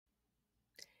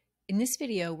In this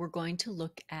video, we're going to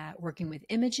look at working with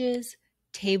images,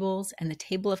 tables, and the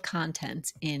table of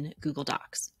contents in Google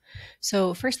Docs.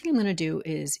 So first thing I'm going to do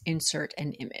is insert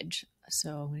an image. So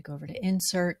I'm going to go over to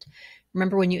insert.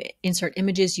 Remember, when you insert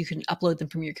images, you can upload them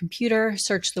from your computer,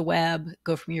 search the web,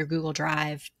 go from your Google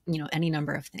Drive, any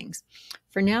number of things.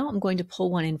 For now, I'm going to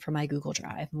pull one in from my Google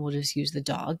Drive, and we'll just use the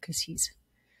dog because he's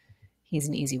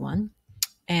an easy one.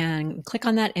 And click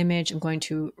on that image. I'm going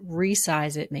to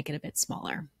resize it, make it a bit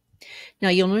smaller. Now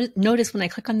you'll notice when I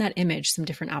click on that image, some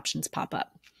different options pop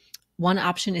up. One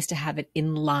option is to have it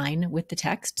in line with the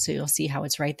text. So you'll see how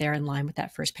it's right there in line with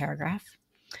that first paragraph.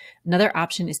 Another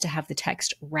option is to have the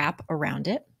text wrap around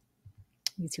it.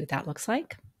 You can see what that looks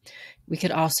like. We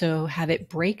could also have it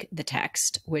break the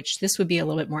text, which this would be a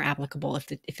little bit more applicable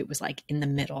if it was like in the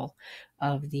middle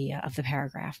of the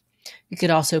paragraph. You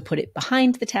could also put it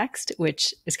behind the text,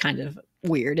 which is kind of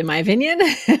weird in my opinion.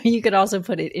 You could also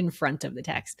put it in front of the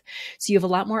text. So you have a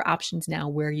lot more options now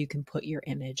where you can put your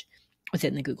image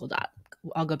within the Google Doc.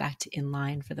 I'll go back to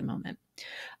inline for the moment.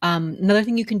 Another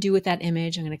thing you can do with that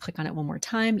image, I'm going to click on it one more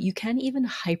time. You can even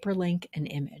hyperlink an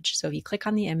image. So if you click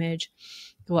on the image,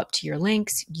 go up to your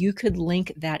links, you could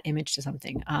link that image to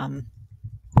something. I'll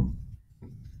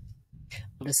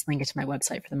just link it to my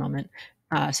website for the moment.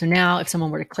 So now if someone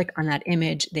were to click on that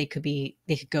image, they could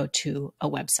go to a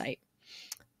website.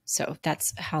 So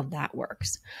that's how that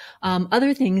works.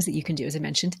 Other things that you can do, as I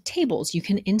mentioned, tables. You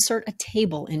can insert a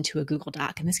table into a Google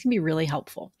Doc, and this can be really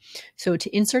helpful. So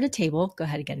to insert a table, go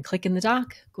ahead again, click in the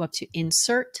doc, go up to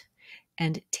insert,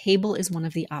 and table is one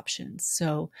of the options.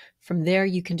 So from there,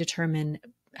 you can determine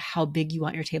how big you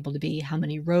want your table to be, how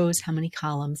many rows, how many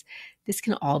columns. This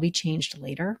can all be changed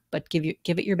later, but give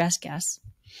it your best guess.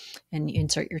 And you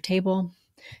insert your table.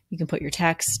 You can put your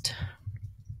text,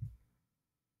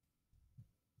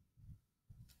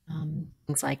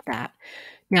 things like that.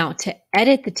 Now, to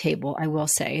edit the table, I will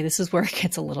say, this is where it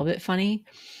gets a little bit funny.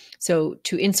 So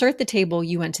to insert the table,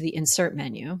 you went to the insert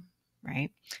menu,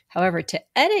 right? However, to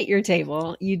edit your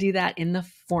table, you do that in the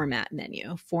format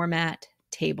menu, format,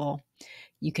 table.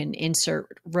 You can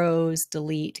insert rows,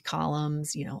 delete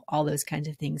columns, all those kinds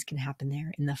of things can happen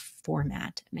there in the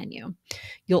format menu.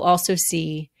 You'll also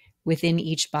see within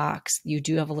each box, you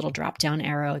do have a little drop-down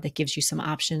arrow that gives you some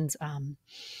options,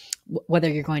 whether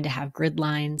you're going to have grid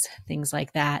lines, things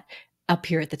like that. Up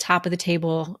here at the top of the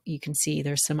table, you can see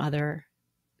there's some other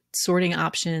sorting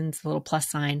options. The little plus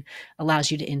sign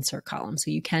allows you to insert columns.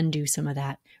 So you can do some of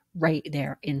that right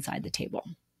there inside the table.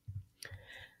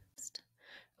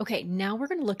 Okay, now we're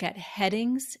going to look at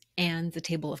headings and the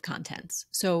table of contents.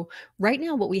 So right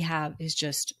now what we have is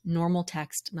just normal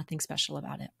text, nothing special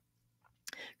about it.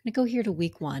 I'm going to go here to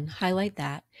week 1, highlight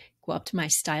that, go up to my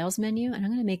styles menu, and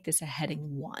I'm going to make this a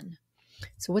heading 1.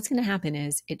 So what's going to happen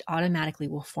is it automatically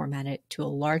will format it to a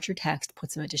larger text,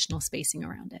 put some additional spacing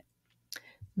around it.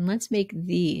 And let's make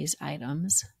these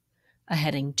items a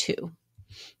heading 2.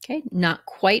 Okay, not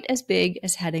quite as big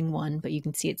as heading 1, but you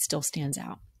can see it still stands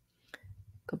out.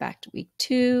 Go back to week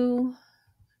 2,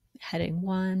 heading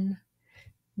 1,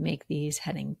 make these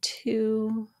heading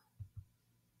 2.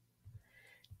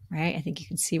 Right, I think you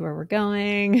can see where we're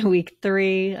going. Week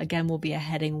 3, again, will be a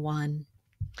heading 1.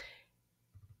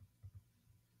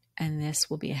 And this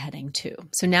will be a heading 2.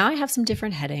 So now I have some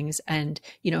different headings, and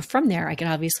from there I can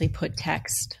obviously put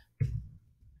text,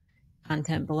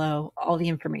 content below, all the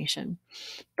information.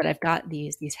 But I've got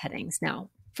these headings. Now,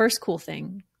 first cool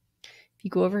thing, if you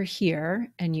go over here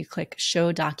and you click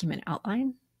Show Document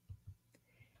Outline,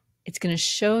 it's going to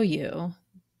show you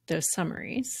those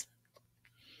summaries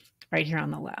right here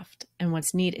on the left. And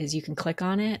what's neat is you can click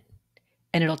on it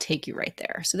and it'll take you right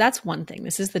there. So that's one thing.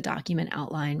 This is the document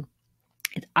outline.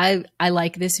 I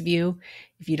like this view.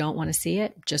 If you don't want to see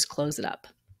it, just close it up.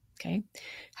 Okay.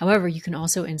 However, you can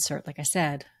also insert, like I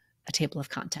said, a table of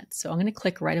contents. So I'm going to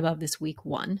click right above this week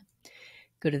 1,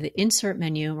 go to the insert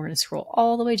menu. We're going to scroll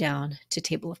all the way down to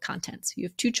table of contents. You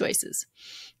have 2 choices.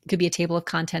 It could be a table of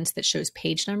contents that shows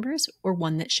page numbers or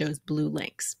one that shows blue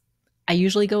links. I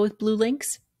usually go with blue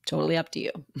links. Totally up to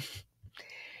you.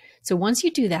 So once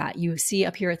you do that, you see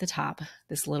up here at the top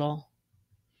this little,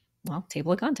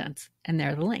 table of contents, and there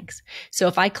are the links. So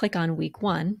if I click on week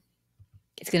 1,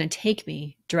 it's going to take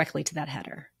me directly to that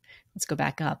header. Let's go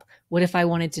back up. What if I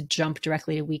wanted to jump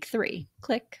directly to week 3?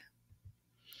 Click.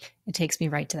 It takes me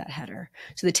right to that header.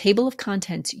 So the table of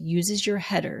contents uses your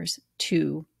headers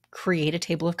to create a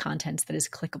table of contents that is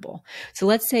clickable. So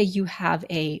let's say you have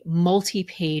a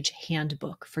multi-page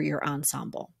handbook for your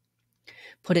ensemble.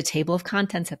 Put a table of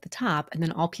contents at the top, and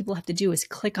then all people have to do is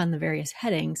click on the various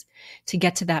headings to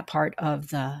get to that part of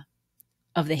the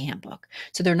of the handbook.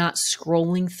 So they're not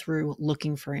scrolling through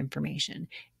looking for information.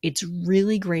 It's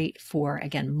really great for,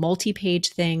 again, multi-page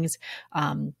things.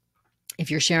 If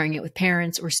you're sharing it with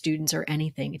parents or students or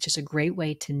anything, it's just a great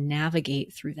way to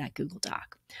navigate through that Google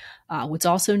Doc. What's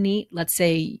also neat, let's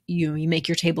say you make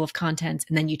your table of contents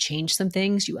and then you change some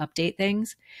things, you update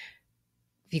things.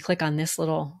 If you click on this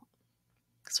little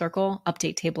circle,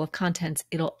 update table of contents,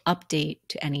 it'll update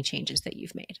to any changes that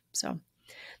you've made. So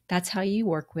that's how you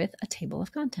work with a table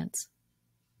of contents.